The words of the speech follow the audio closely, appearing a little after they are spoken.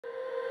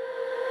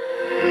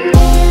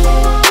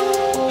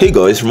Hey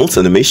guys, Remote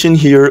Animation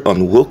here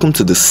and welcome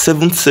to the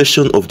 7th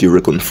session of the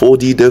Reconn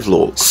 4D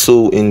devlog.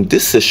 So in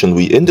this session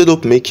we ended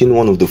up making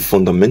one of the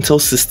fundamental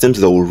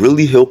systems that will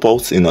really help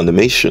out in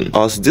animation,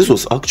 as this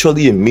was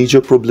actually a major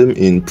problem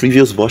in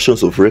previous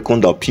versions of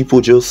Reconn that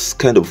people just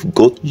kind of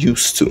got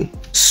used to.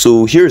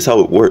 So here's how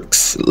it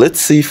works.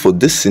 Let's say for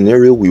this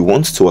scenario we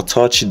want to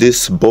attach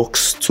this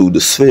box to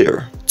the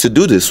sphere. To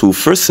do this, we'll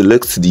first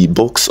select the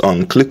box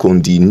and click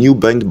on the new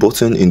bind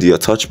button in the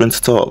attachment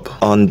tab,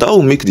 and that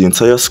will make the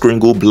entire screen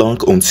go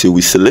blank until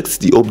we select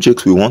the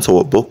object we want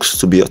our box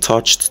to be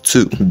attached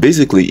to.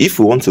 Basically, if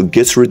we want to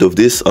get rid of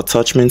this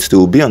attachment, there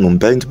will be an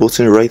unbind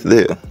button right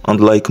there. And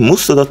like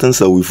most other things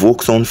that we've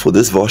worked on for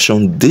this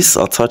version, this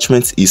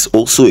attachment is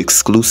also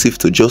exclusive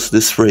to just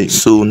this frame.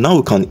 So now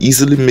we can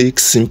easily make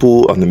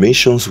simple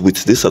animations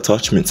with this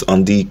attachment,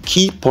 and the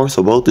key part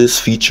about this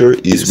feature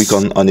is we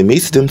can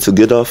animate them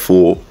together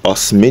for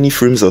as many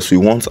frames as we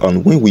want,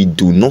 and when we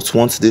do not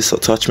want this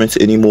attachment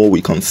anymore,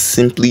 we can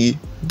simply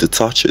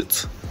detach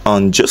it.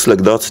 And just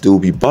like that, they will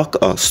be back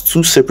as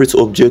two separate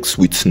objects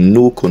with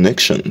no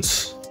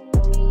connections.